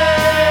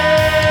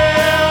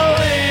hell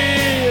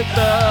with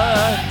the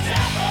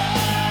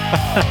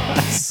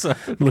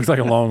devil. It looks like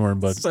a longhorn,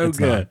 but So it's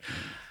good.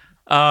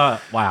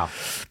 not. Wow.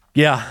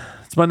 Yeah,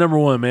 it's my number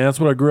one, man. That's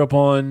what I grew up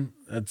on.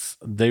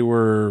 They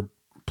were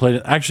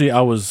played. Actually,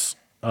 I was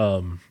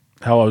how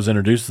I was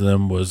introduced to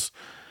them was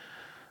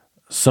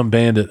some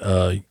band at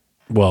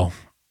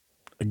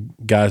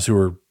guys who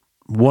were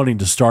wanting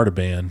to start a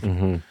band.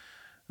 Mm-hmm.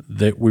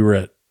 That we were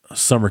at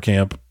summer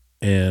camp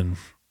and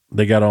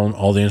they got on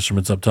all the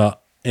instruments up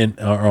top and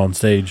are on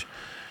stage,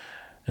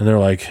 and they're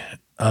like,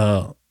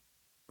 so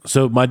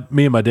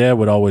me and my dad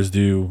would always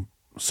do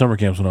summer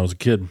camps when I was a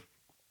kid.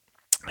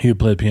 He would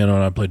play the piano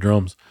and I'd play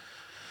drums.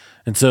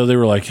 And so they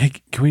were like, hey,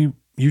 can we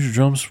use your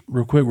drums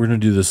real quick? We're going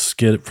to do this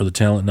skit for the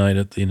talent night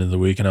at the end of the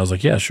week. And I was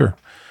like, yeah, sure.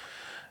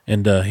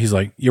 And he's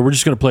like, yeah, we're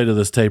just going to play to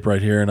this tape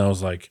right here. And I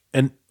was like,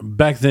 and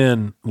back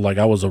then, like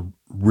I was a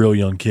real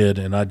young kid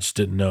and I just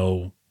didn't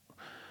know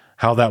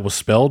how that was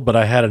spelled, but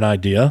I had an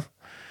idea.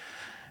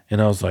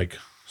 And I was like,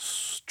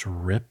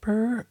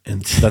 Stryper?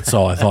 And that's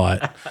all I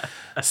thought.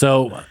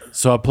 So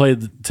I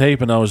played the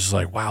tape and I was just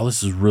like, wow,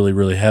 this is really,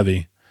 really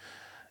heavy.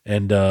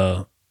 And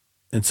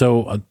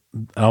so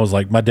I was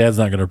like, my dad's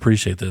not going to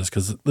appreciate this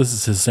because this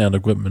is his sound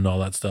equipment and all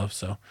that stuff.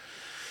 So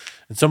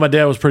my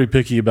dad was pretty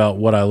picky about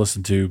what I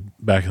listened to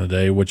back in the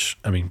day, which,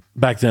 I mean,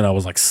 back then I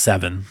was like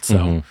 7.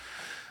 So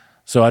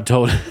I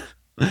told,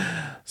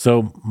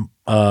 so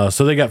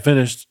they got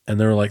finished and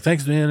they were like,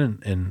 thanks, man.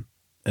 And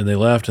they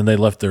left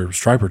their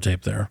Stryper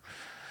tape there.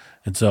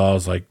 And so I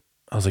was like,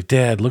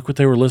 Dad, look what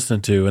they were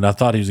listening to. And I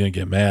thought he was going to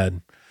get mad.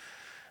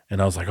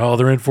 And I was like, oh,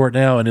 they're in for it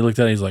now. And he looked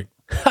at it, he's like,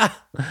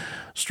 ha,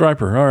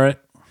 Stryper, all right.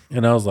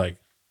 And I was like,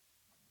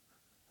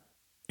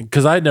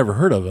 because I had never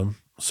heard of him.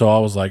 So I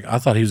was like, I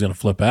thought he was going to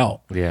flip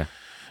out. Yeah.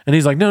 And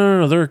he's like,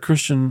 no, they're a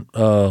Christian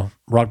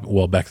rock,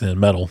 well, back then,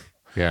 metal.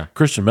 Yeah.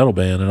 Christian metal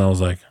band. And I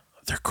was like,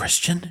 they're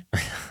Christian?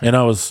 And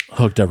I was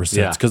hooked ever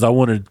since because I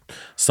wanted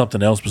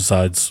something else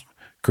besides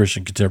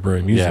Christian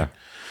contemporary music. Yeah.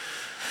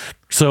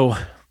 So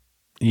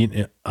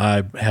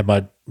I had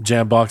my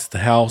jam box at the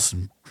house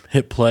and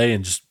hit play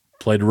and just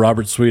played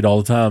Robert Sweet all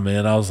the time,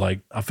 man. I was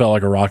like, I felt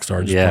like a rock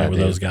star just playing with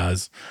those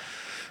guys.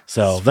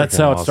 So that's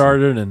how it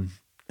started, and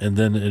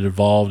then it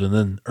evolved. And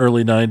then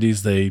early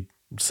 90s, they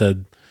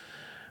said,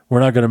 we're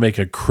not going to make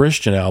a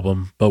Christian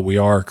album, but we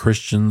are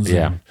Christians.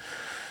 Yeah.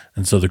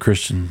 And so the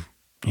Christian,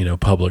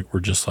 public were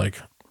just like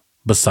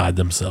beside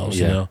themselves,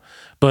 you know.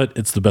 But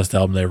it's the best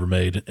album they ever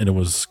made, and it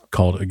was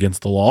called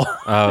Against the Law.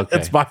 Oh, okay.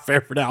 It's my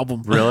favorite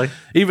album. Really?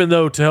 Even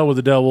though To Hell with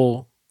the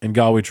Devil and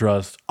God We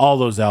Trust, all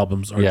those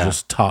albums are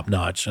just top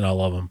notch, and I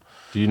love them.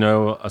 Do you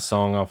know a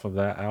song off of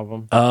that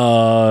album?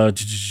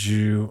 Let's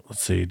see.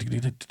 What's the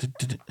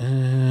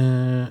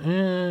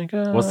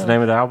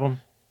name of the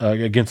album?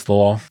 Against the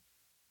Law.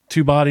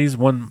 Two Bodies,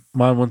 One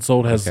Mind, One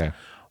Soul has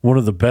one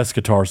of the best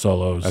guitar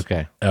solos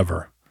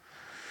ever.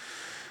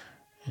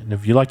 And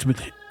if you like to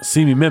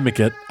see me mimic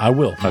it, I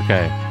will.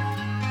 Okay.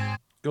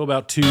 Go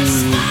about 2.5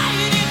 minutes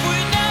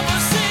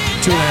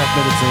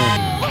in.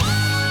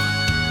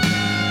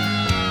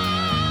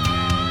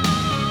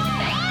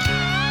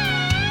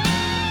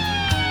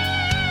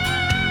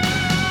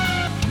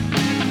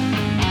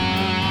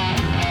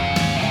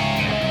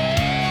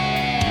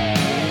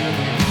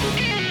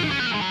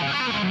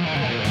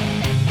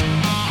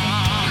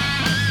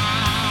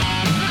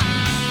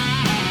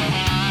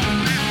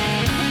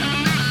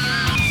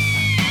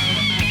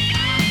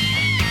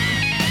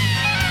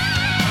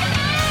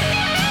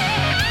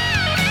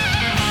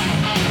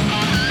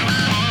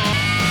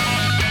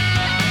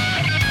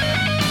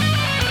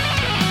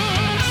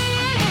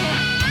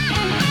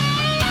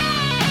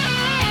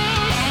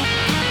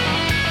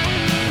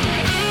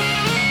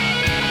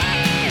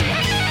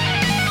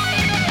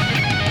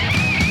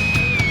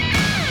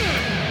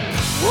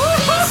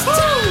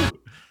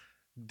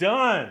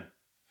 Done.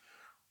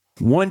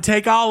 One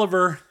take,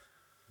 Oliver.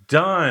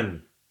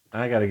 Done.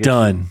 I got to get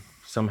Done.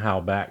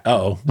 Somehow back.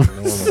 Oh,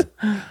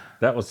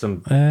 that was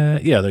some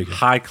there you go.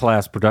 high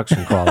class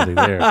production quality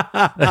there.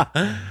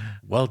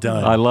 Well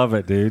done. I love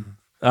it, dude.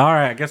 All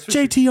right, I guess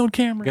JT on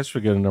camera. I guess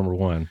we go to number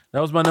one. That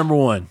was my number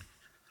one.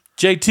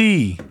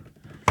 JT,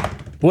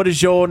 what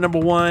is your number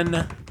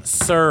one,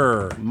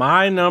 sir?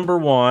 My number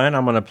one,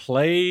 I'm going to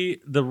play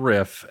the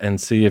riff and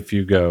see if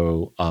you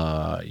go,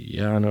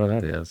 yeah, I know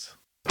what that is.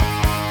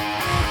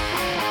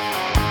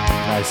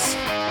 Nice.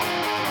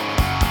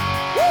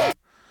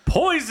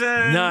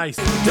 Poison. Nice.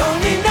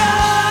 Don't need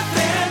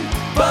nothing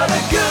but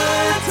a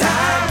good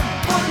time.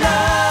 For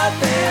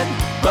nothing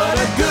but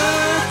a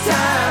good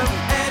time.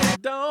 And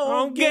it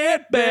don't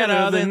get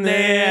better than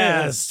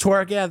this.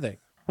 Twerk ethic.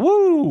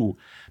 Woo.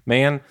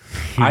 Man,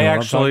 You know I what I'm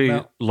actually talking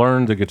about?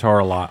 learned the guitar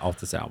a lot off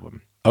this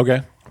album.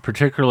 Okay.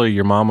 particularly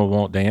Your Mama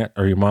Won't Dance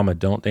or Your Mama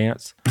Don't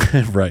Dance,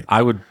 Right.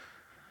 I would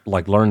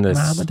like learn this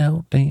Mama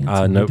don't dance.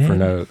 note for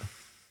note.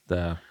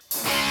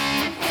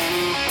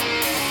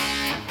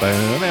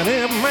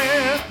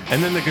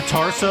 And then the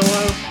guitar solo.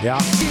 Yeah.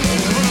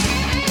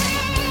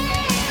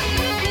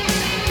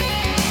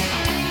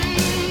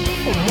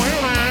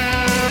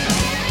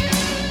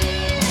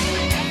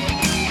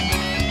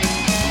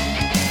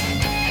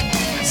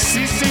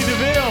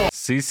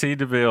 CC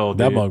DeVille. Dude.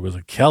 That mug was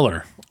a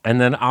killer. And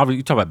then obviously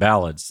you talk about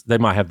ballads. They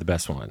might have the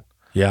best one.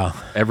 Yeah.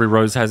 Every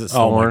Rose Has Its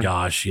Thorn. Oh my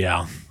gosh,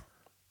 yeah.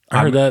 I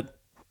heard that.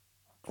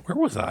 Where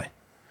was I?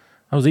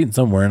 I was eating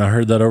somewhere and I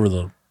heard that over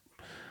the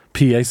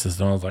PA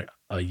system. I was like,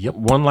 yep.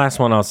 One last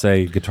one I'll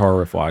say guitar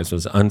riff wise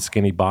was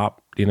Unskinny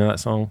Bop. Do you know that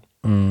song?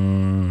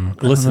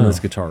 Listen to this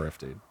guitar riff,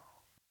 dude.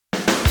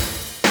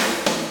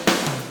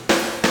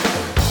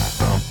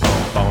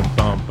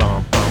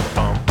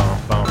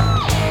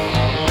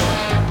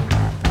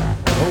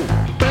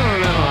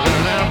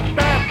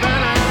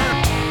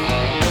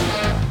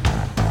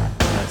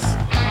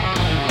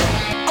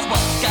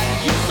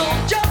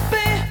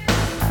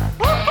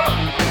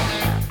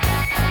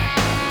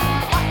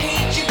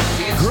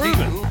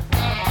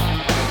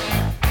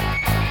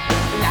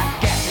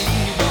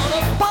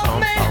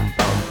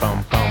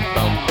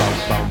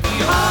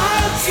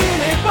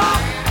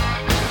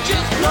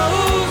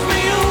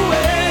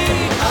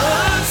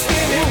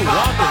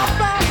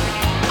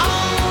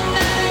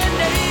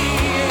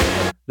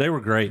 They were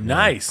great.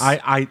 Nice.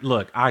 I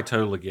look, I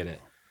totally get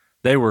it.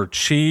 They were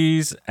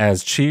cheese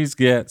as cheese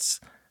gets.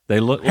 They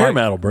look hair like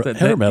metal, bro.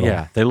 Hair metal.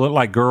 Yeah, they look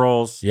like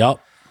girls. Yep.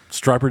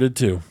 Stryper did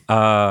too.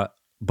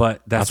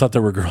 But I thought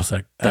there were girls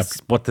that's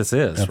what this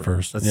is at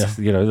first. That's,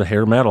 the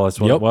hair metal. That's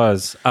what it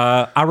was.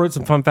 I wrote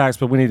some fun facts,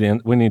 but we need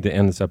to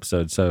end this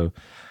episode. So,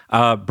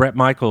 Bret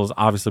Michaels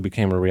obviously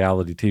became a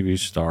reality TV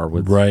star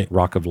with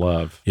Rock of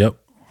Love. Yep.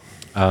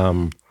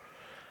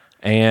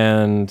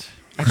 And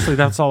actually,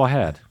 that's all I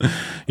had.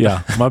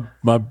 Yeah,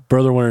 my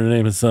brother wanted to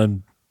name his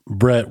son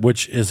Brett,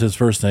 which is his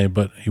first name,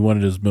 but he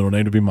wanted his middle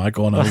name to be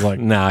Michael, and I was like,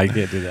 "Nah, you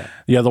can't do that."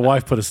 Yeah, the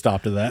wife put a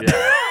stop to that.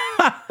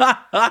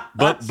 Yeah.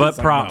 but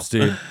props,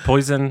 dude.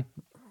 Poison,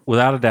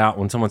 without a doubt.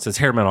 When someone says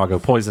hair metal, I go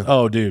Poison.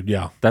 Oh, dude,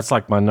 yeah, that's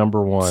like my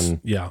number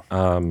one. Yeah.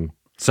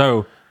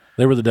 So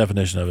they were the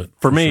definition of it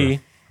for me.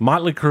 Sure.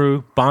 Mötley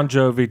Crüe, Bon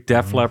Jovi,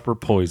 Def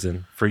Leppard,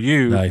 Poison. For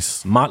you,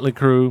 nice. Mötley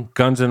Crüe,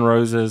 Guns N'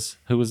 Roses.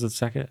 Who was the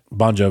second?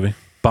 Bon Jovi.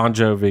 Bon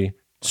Jovi,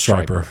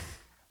 Stryper.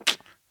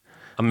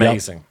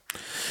 Amazing.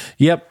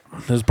 Yep.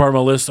 That's part of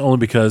my list only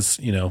because,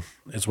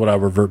 it's what I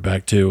revert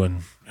back to,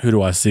 and who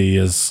do I see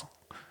is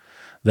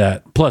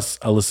that. Plus,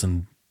 I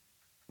listen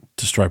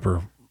to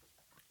Stryper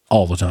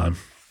all the time.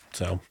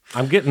 So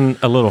I'm getting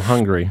a little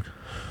hungry.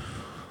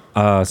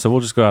 So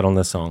we'll just go out on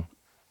this song.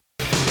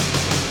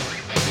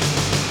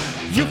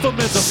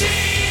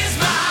 Euphemism.